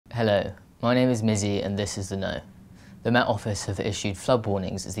Hello, my name is Mizzy and this is The Know. The Met Office have issued flood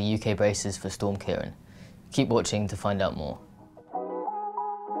warnings as the UK braces for Storm Ciarán. Keep watching to find out more.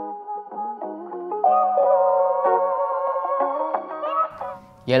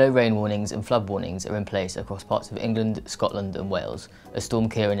 Yellow rain warnings and flood warnings are in place across parts of England, Scotland and Wales, as Storm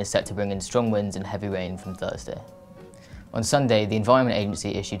Ciarán is set to bring in strong winds and heavy rain from Thursday. On Sunday, the Environment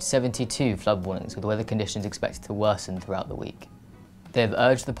Agency issued 72 flood warnings, with weather conditions expected to worsen throughout the week. They have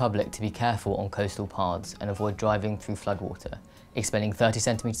urged the public to be careful on coastal paths and avoid driving through floodwater, explaining 30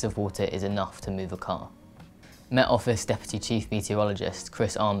 centimetres of water is enough to move a car. Met Office Deputy Chief Meteorologist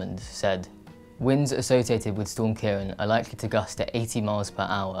Chris Armand said, "Winds associated with Storm Ciarán are likely to gust at 80 miles per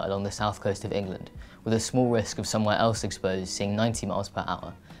hour along the south coast of England, with a small risk of somewhere else exposed seeing 90 miles per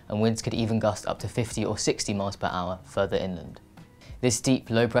hour, and winds could even gust up to 50 or 60 miles per hour further inland. This deep,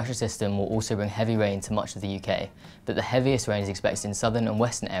 low-pressure system will also bring heavy rain to much of the UK, but the heaviest rain is expected in southern and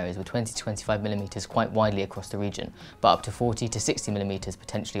western areas with 20 to 25 millimetres quite widely across the region, but up to 40 to 60 millimetres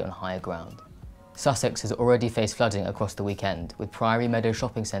potentially on higher ground." Sussex has already faced flooding across the weekend, with Priory Meadow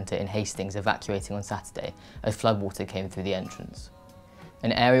Shopping Centre in Hastings evacuating on Saturday as floodwater came through the entrance.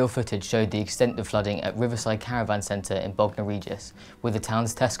 An aerial footage showed the extent of flooding at Riverside Caravan Centre in Bognor Regis, with the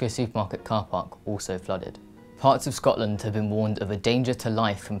town's Tesco supermarket car park also flooded. Parts of Scotland have been warned of a danger to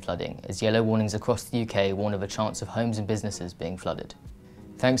life from flooding, as yellow warnings across the UK warn of a chance of homes and businesses being flooded.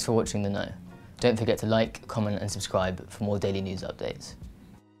 Thanks for watching The Know. Don't forget to like, comment and subscribe for more daily news updates.